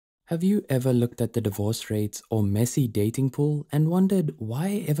Have you ever looked at the divorce rates or messy dating pool and wondered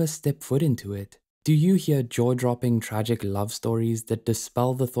why ever step foot into it? Do you hear jaw-dropping tragic love stories that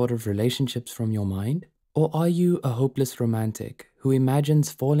dispel the thought of relationships from your mind? Or are you a hopeless romantic who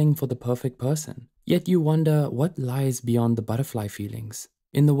imagines falling for the perfect person, yet you wonder what lies beyond the butterfly feelings?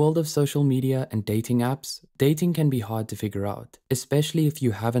 In the world of social media and dating apps, dating can be hard to figure out, especially if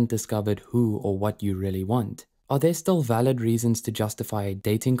you haven't discovered who or what you really want. Are there still valid reasons to justify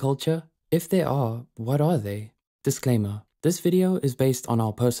dating culture? If there are, what are they? Disclaimer: this video is based on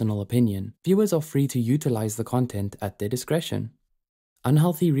our personal opinion. Viewers are free to utilize the content at their discretion.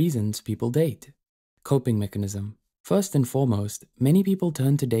 Unhealthy reasons people date. Coping mechanism. First and foremost, many people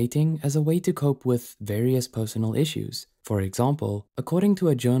turn to dating as a way to cope with various personal issues. For example, according to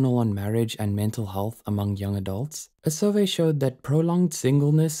a journal on marriage and mental health among young adults, a survey showed that prolonged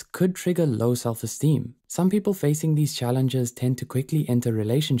singleness could trigger low self-esteem. Some people facing these challenges tend to quickly enter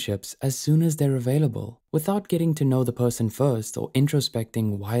relationships as soon as they're available, without getting to know the person first or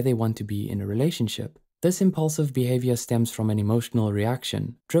introspecting why they want to be in a relationship. This impulsive behavior stems from an emotional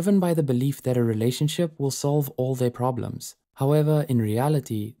reaction, driven by the belief that a relationship will solve all their problems. However, in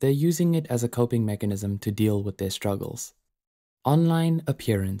reality, they're using it as a coping mechanism to deal with their struggles. Online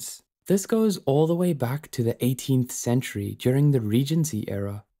appearance. This goes all the way back to the 18th century during the Regency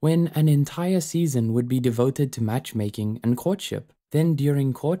era, when an entire season would be devoted to matchmaking and courtship. Then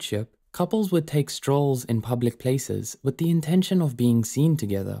during courtship, couples would take strolls in public places with the intention of being seen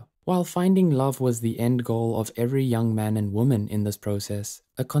together. While finding love was the end goal of every young man and woman in this process,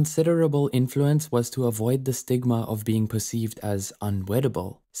 a considerable influence was to avoid the stigma of being perceived as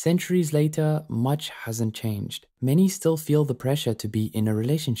unweddable. Centuries later, much hasn't changed. Many still feel the pressure to be in a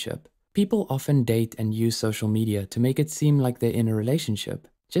relationship. People often date and use social media to make it seem like they're in a relationship,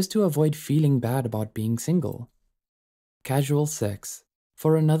 just to avoid feeling bad about being single. Casual sex.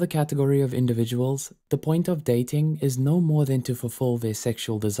 For another category of individuals, the point of dating is no more than to fulfill their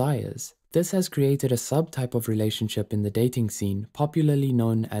sexual desires. This has created a subtype of relationship in the dating scene, popularly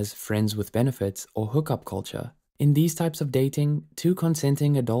known as friends with benefits or hookup culture. In these types of dating, two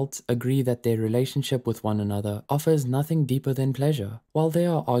consenting adults agree that their relationship with one another offers nothing deeper than pleasure. While there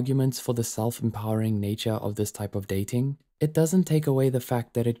are arguments for the self-empowering nature of this type of dating, it doesn't take away the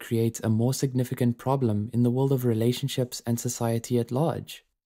fact that it creates a more significant problem in the world of relationships and society at large.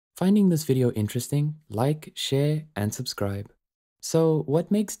 Finding this video interesting? Like, share, and subscribe. So, what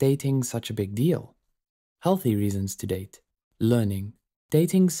makes dating such a big deal? Healthy reasons to date. Learning.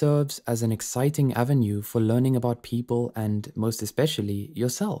 Dating serves as an exciting avenue for learning about people and, most especially,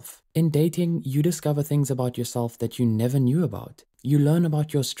 yourself. In dating, you discover things about yourself that you never knew about. You learn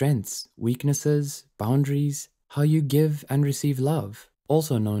about your strengths, weaknesses, boundaries, how you give and receive love,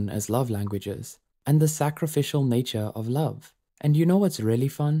 also known as love languages, and the sacrificial nature of love. And you know what's really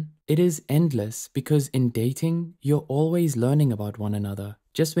fun? It is endless, because in dating, you're always learning about one another,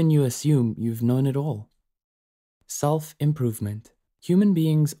 just when you assume you've known it all. Self-improvement. Human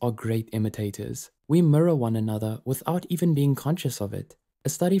beings are great imitators. We mirror one another without even being conscious of it. A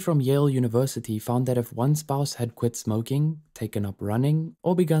study from Yale University found that if one spouse had quit smoking, taken up running,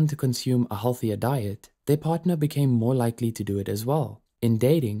 or begun to consume a healthier diet, their partner became more likely to do it as well. In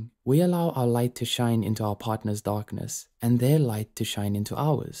dating, we allow our light to shine into our partner's darkness, and their light to shine into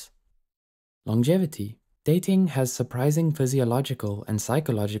ours. Longevity. Dating has surprising physiological and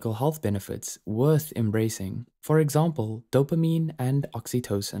psychological health benefits worth embracing. For example, dopamine and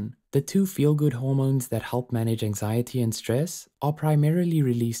oxytocin, the two feel-good hormones that help manage anxiety and stress, are primarily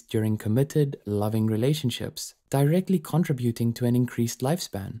released during committed, loving relationships, directly contributing to an increased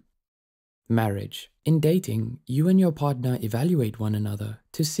lifespan. Marriage. In dating, you and your partner evaluate one another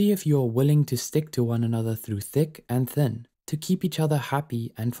to see if you are willing to stick to one another through thick and thin, to keep each other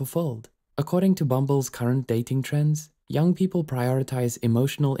happy and fulfilled. According to Bumble's current dating trends, young people prioritize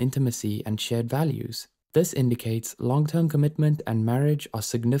emotional intimacy and shared values. This indicates long-term commitment and marriage are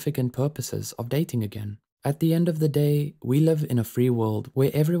significant purposes of dating again. At the end of the day, we live in a free world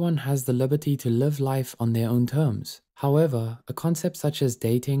where everyone has the liberty to live life on their own terms. However, a concept such as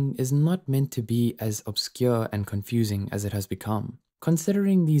dating is not meant to be as obscure and confusing as it has become.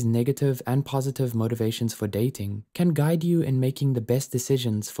 Considering these negative and positive motivations for dating can guide you in making the best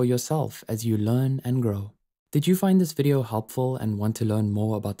decisions for yourself as you learn and grow. Did you find this video helpful and want to learn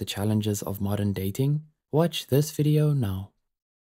more about the challenges of modern dating? Watch this video now.